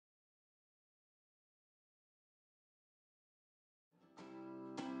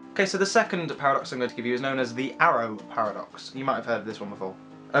Okay, so the second paradox I'm going to give you is known as the arrow paradox. You might have heard of this one before.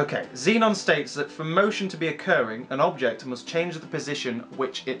 Okay, Zenon states that for motion to be occurring, an object must change the position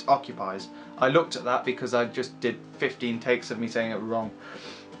which it occupies. I looked at that because I just did 15 takes of me saying it wrong.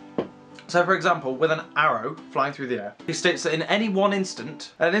 So for example, with an arrow flying through the air, he states that in any one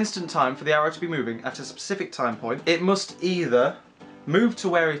instant, at an instant time for the arrow to be moving at a specific time point, it must either move to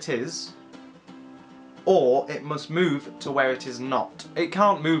where it is, or it must move to where it is not. It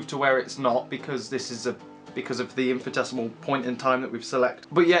can't move to where it's not because because of the infinitesimal point in time that we've selected.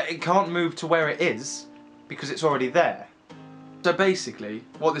 But yet it can't move to where it is because it's already there. So basically,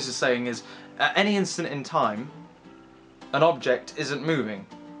 what this is saying is, at any instant in time, an object isn't moving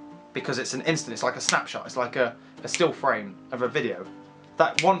because it's an instant. It's like a snapshot. It's like a still frame of a video.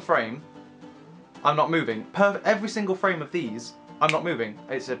 That one frame, I'm not moving. Every single frame of these, I'm not moving.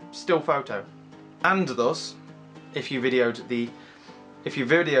 It's a still photo. And thus, if you videoed the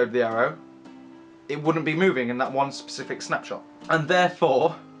arrow, it wouldn't be moving in that one specific snapshot. And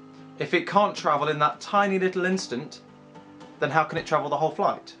therefore, if it can't travel in that tiny little instant, then how can it travel the whole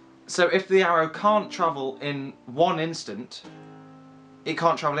flight? So if the arrow can't travel in one instant, it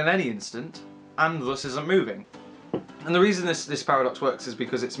can't travel in any instant, and thus isn't moving. And the reason this paradox works is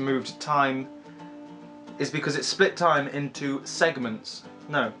because it's split time into segments.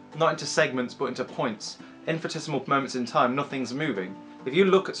 No, not into segments, but into points. Infinitesimal moments in time, nothing's moving. If you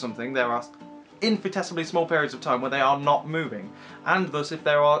look at something, there are infinitesimally small periods of time where they are not moving. And thus, if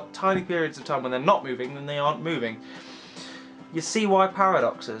there are tiny periods of time when they're not moving, then they aren't moving. You see why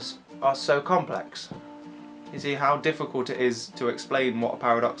paradoxes are so complex? You see how difficult it is to explain what a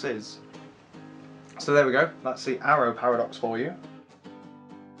paradox is? So there we go, that's the arrow paradox for you.